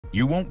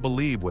You won't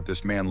believe what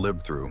this man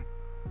lived through.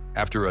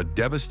 After a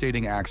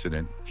devastating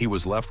accident, he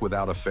was left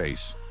without a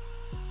face.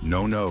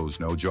 No nose,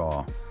 no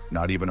jaw,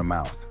 not even a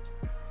mouth.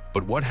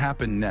 But what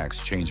happened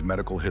next changed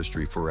medical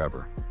history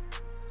forever.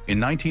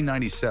 In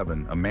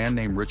 1997, a man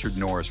named Richard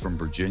Norris from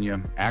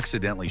Virginia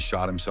accidentally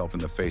shot himself in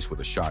the face with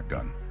a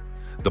shotgun.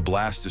 The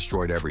blast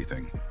destroyed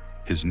everything: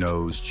 his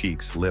nose,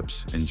 cheeks,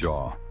 lips, and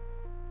jaw.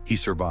 He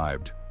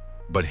survived,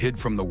 but hid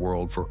from the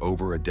world for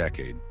over a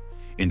decade.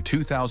 In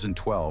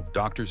 2012,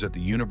 doctors at the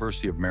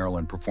University of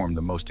Maryland performed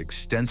the most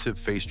extensive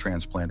face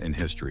transplant in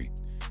history.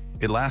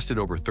 It lasted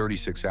over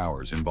 36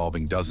 hours,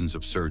 involving dozens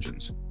of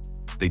surgeons.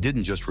 They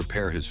didn't just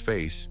repair his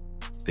face,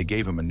 they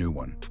gave him a new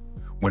one.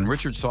 When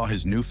Richard saw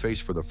his new face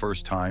for the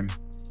first time,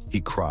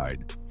 he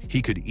cried.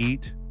 He could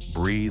eat,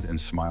 breathe, and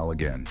smile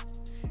again.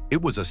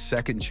 It was a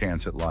second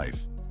chance at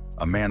life.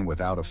 A man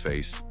without a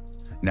face,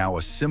 now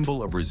a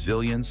symbol of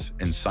resilience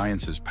and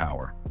science's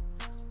power.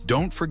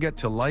 Don't forget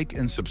to like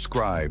and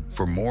subscribe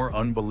for more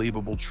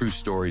unbelievable true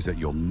stories that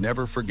you'll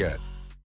never forget.